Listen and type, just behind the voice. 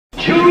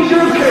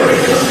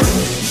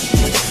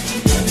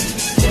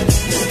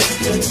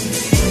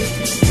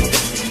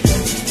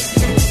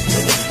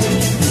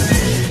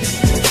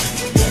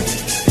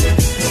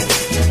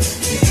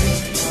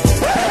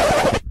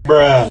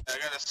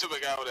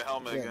guy with a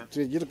helmet again.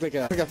 Dude, you look like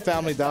a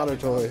Family Dollar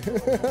toy.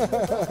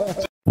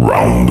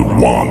 Round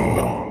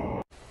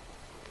one.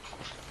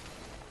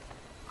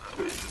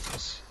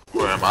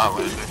 Where am I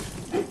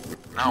landing?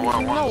 Now where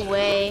I want. No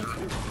way.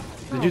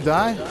 Did you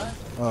die?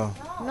 Oh.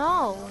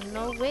 No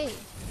way.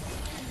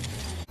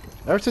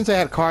 Ever since I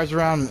had cars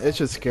around, it's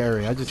just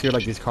scary. I just hear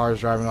like these cars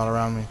driving all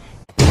around me.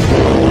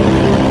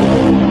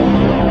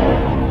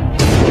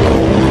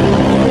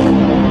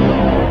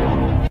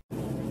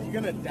 You're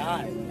gonna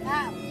die.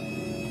 Wow.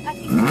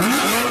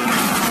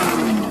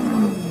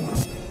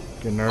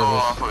 Get nervous.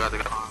 Oh, I forgot the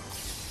car.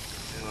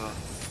 Yeah.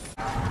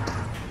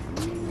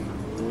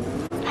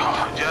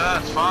 Oh,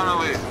 yes,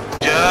 finally.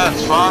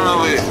 Yes,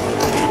 finally.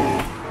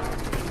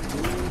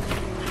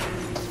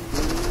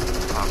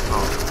 I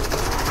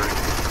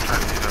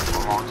tried to do that for a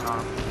long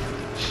time.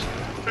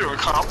 You're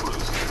accomplished.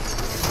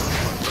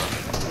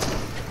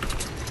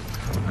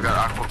 I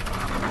got aqua.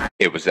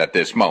 It was at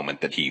this moment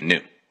that he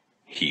knew.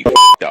 He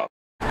f***ed up.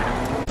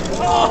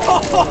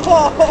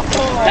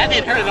 That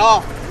didn't hurt at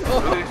all.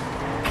 Really?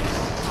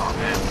 Oh,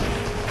 man.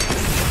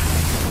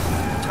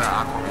 Got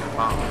aqua, man.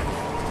 Wow.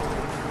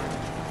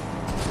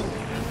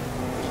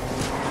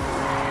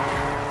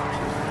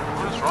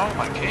 What is wrong with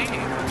my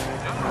game?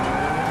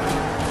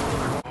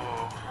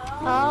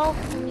 Help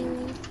me.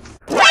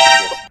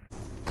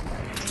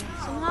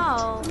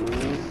 Somehow.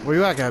 Where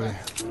you at, Gabby?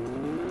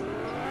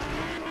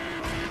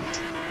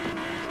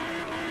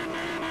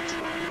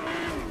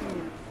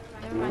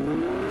 Never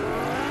mind.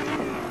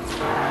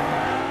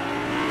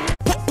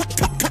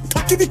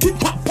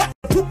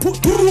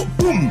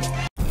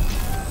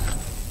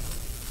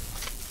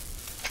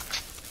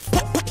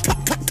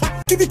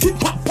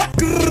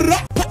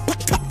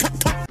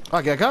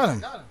 Okay, I got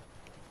him.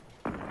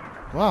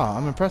 Wow,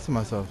 I'm impressed with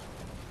myself.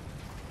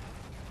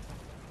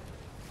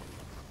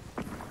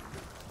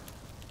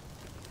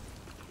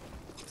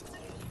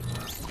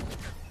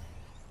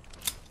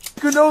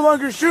 You can no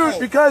longer shoot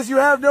because you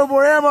have no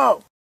more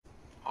ammo.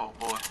 Oh,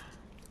 boy.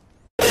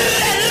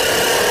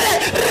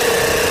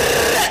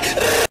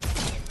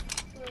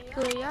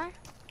 Who you are?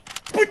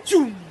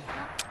 Pachoo!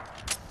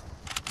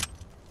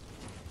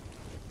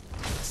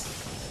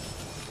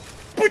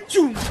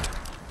 Pachoo!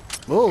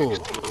 Whoa.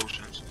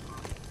 Explosions.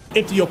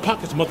 Empty your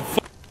pockets,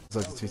 motherfucker. I'd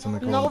like to see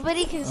something cool.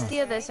 Nobody can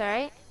steal this,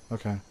 alright?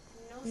 Okay.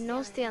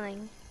 No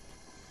stealing.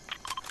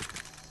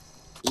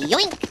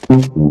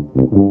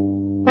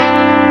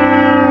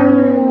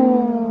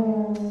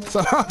 So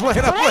I'm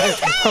playing.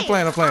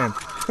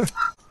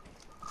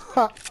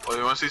 Oh,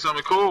 you want to see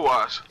something cool?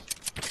 Watch.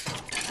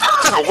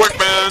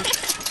 Workbench.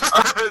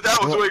 That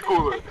was way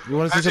cooler. You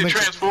want to see something?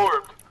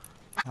 Transformed.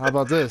 How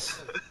about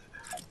this?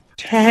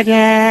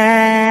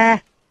 Ta-da!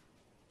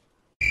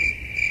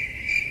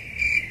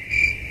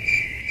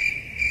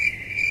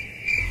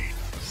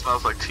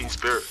 Smells like Teen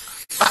Spirit.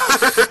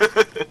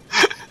 I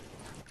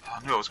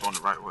knew I was going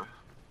the right way.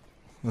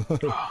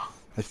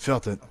 I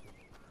felt it.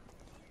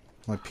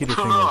 Like Peter I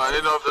don't tingles. know. I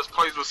didn't know if this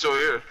place was still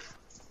here.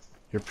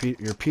 Your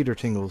Peter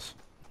tingles.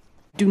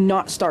 Do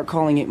not start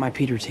calling it my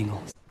Peter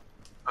tingle.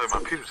 Hey, my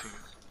Peter tingles.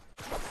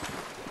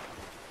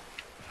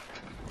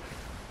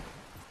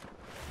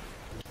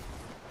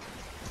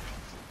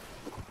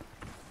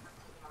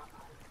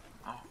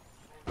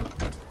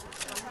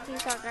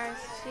 Peace out, guys.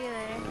 See you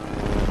later.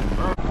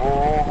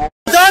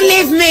 Don't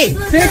leave me!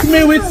 Take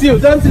me with you!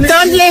 Don't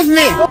leave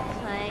me!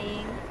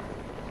 Playing.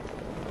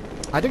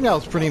 I think that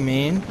was pretty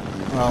mean,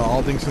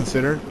 all things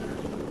considered.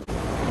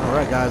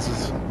 Alright guys,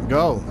 let's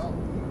go.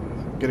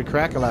 Get a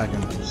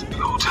crack-a-lackin'.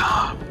 Go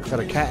time. Got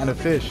a cat and a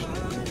fish.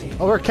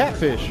 Oh, we're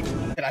catfish.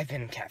 I've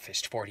been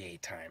catfished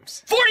 48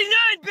 times.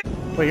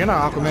 Wait, you're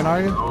not Aquaman,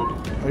 are you?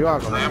 Are you I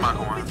am Aquaman?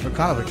 Aquaman. What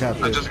kind of a I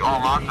catfish? just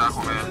unlocked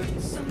Aquaman.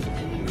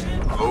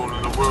 Alone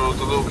in the world,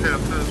 the little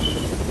catfish.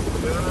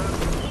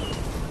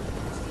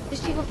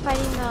 There's people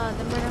fighting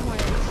the murder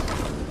hornets.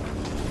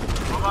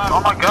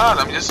 Oh my god,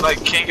 I'm just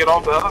like can't get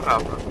off the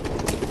helicopter.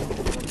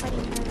 They're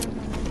fighting murder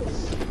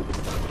hornets.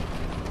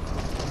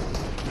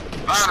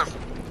 Got him.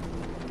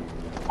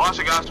 Watch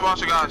it, guys.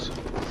 Watch it, guys.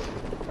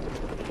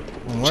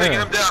 Where? Shaking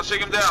him down.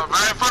 Shake him down.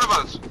 Right in front of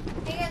us.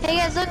 Hey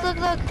guys, look.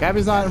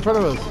 Gabby's not in front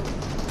of us.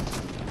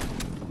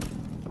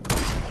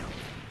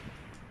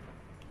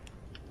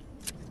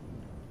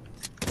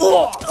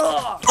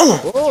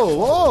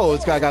 Whoa,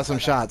 this guy got some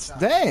shots.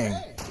 Dang.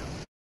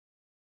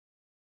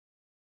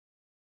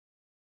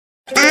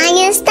 I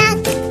am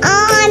stuck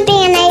on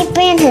being a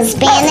brand whose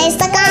band is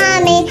stuck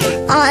on me.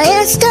 I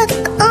am stuck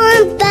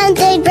on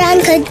Band-Aid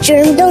brand cause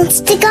germ don't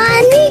stick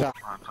on me.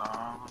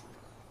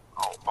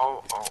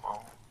 Oh.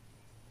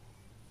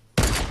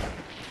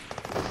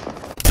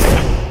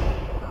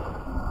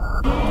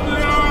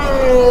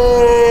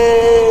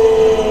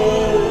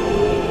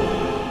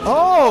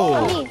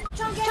 Oh!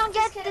 Don't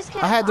get this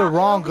kid. I had the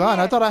wrong gun.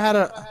 I thought I had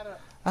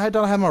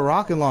my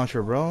rocket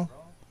launcher, bro.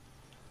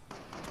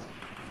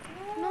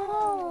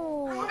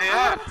 No.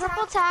 Yeah.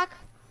 Purple tack.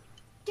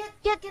 Get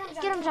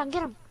him, John.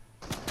 Get him.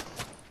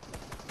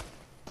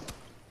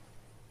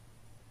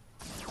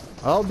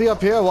 I'll be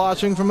up here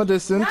watching from a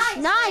distance.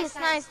 Nice.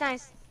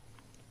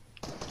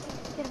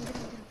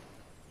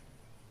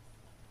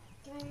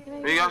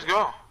 Where you guys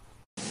go?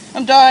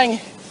 I'm dying.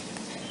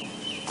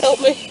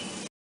 Help me.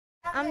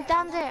 I'm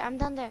down there. I'm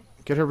down there.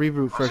 Get her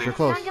reboot first. You're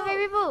close. Come on, give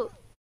me a reboot.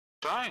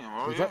 Dying,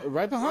 bro. It's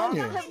right behind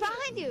you. I'm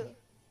behind you.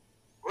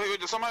 Wait,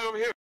 there's somebody over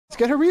here. Let's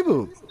get her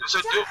reboot.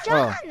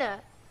 John.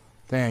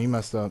 Damn, you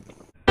messed up.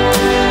 You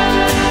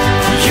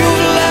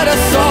let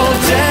us all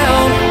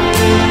down.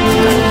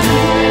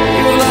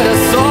 You let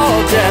us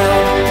all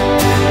down.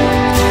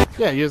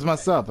 Yeah, you just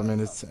messed up. I mean,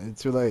 it's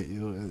too late.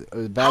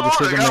 Bad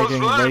decision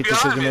making, late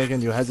decision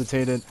making. You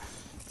hesitated.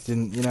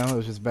 Didn't, you know? It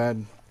was just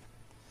bad.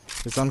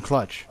 It's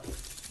unclutch.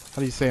 How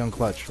do you say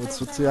unclutch?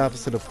 What's the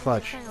opposite of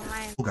clutch?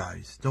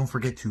 Guys, don't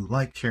forget to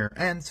like, share,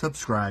 and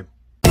subscribe.